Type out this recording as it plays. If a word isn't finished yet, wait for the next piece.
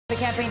The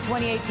campaign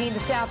 2018,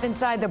 the staff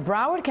inside the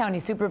Broward County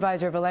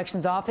Supervisor of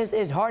Elections office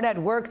is hard at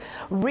work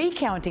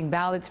recounting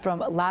ballots from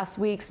last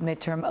week's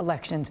midterm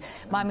elections.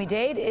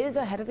 Miami-Dade is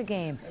ahead of the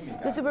game.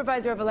 The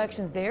Supervisor of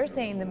Elections there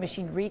saying the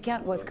machine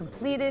recount was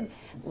completed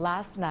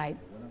last night.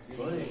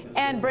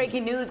 And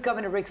breaking news,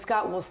 Governor Rick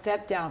Scott will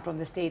step down from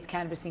the state's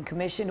canvassing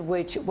commission,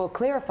 which will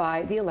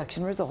clarify the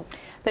election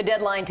results. The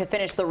deadline to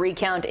finish the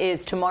recount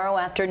is tomorrow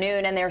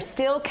afternoon, and they're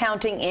still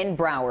counting in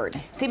Broward.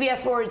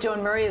 CBS 4's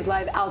Joan Murray is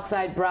live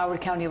outside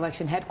Broward County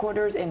election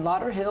headquarters in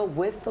Lauderhill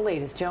with the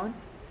latest. Joan?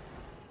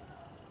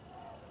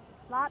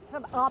 Lots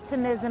of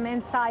optimism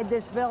inside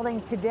this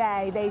building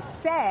today. They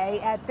say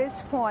at this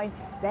point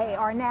they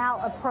are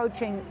now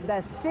approaching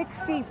the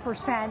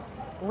 60%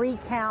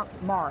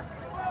 recount mark.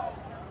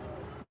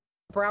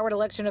 Broward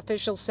election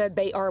officials said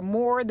they are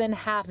more than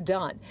half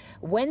done.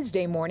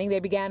 Wednesday morning, they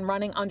began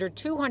running under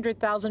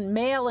 200,000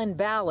 mail-in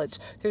ballots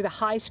through the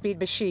high-speed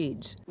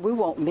machines. We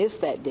won't miss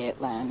that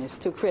deadline. It's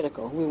too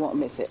critical. We won't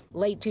miss it.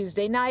 Late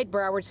Tuesday night,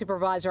 Broward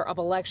Supervisor of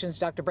Elections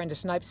Dr. Brenda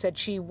Snipes said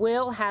she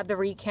will have the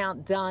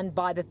recount done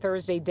by the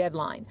Thursday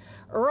deadline.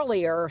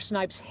 Earlier,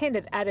 Snipes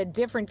hinted at a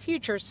different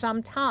future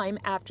sometime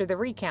after the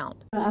recount.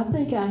 I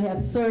think I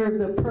have served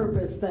the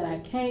purpose that I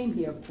came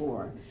here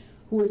for,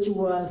 which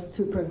was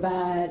to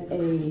provide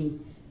a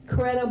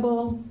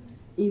credible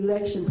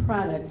election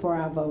product for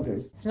our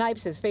voters.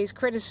 Snipes has faced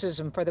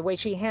criticism for the way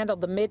she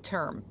handled the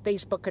midterm.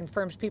 Facebook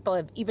confirms people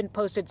have even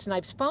posted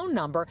Snipes' phone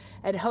number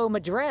and home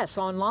address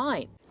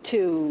online.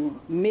 To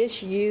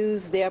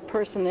misuse their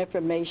personal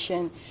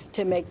information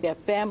to make their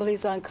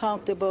families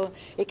uncomfortable,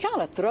 it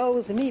kind of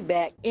throws me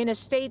back. In a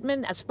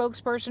statement, a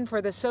spokesperson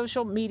for the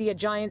social media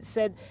giant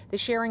said the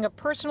sharing of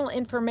personal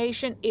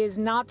information is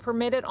not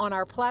permitted on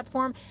our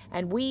platform,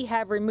 and we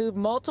have removed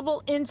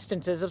multiple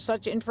instances of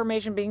such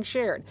information being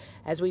shared.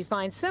 As we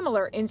find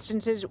similar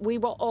instances, we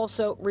will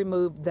also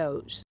remove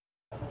those.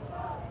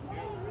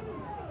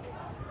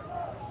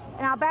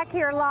 Now back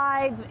here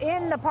live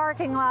in the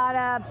parking lot,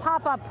 a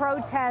pop-up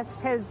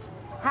protest is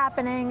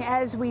happening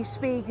as we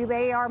speak.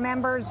 They are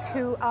members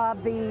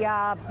of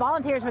the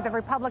volunteers with the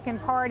Republican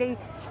Party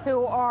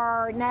who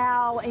are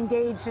now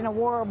engaged in a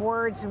war of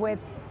words with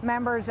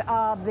members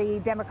of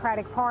the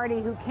Democratic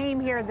Party who came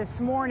here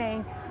this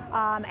morning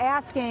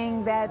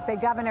asking that the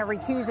governor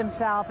recuse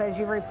himself. As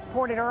you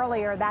reported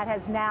earlier, that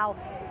has now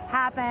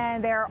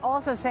happened. They're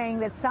also saying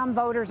that some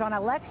voters on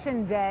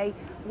election day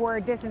were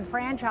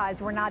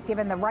disenfranchised, were not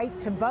given the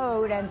right to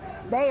vote, and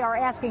they are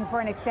asking for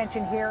an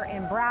extension here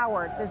in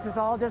Broward. This is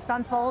all just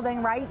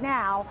unfolding right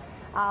now.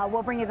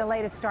 We'll bring you the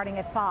latest starting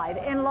at 5.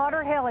 In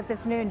Lauderhill at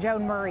this noon,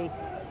 Joan Murray,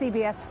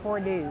 CBS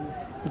 4 News.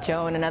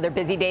 Joan, another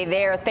busy day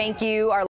there. Thank you.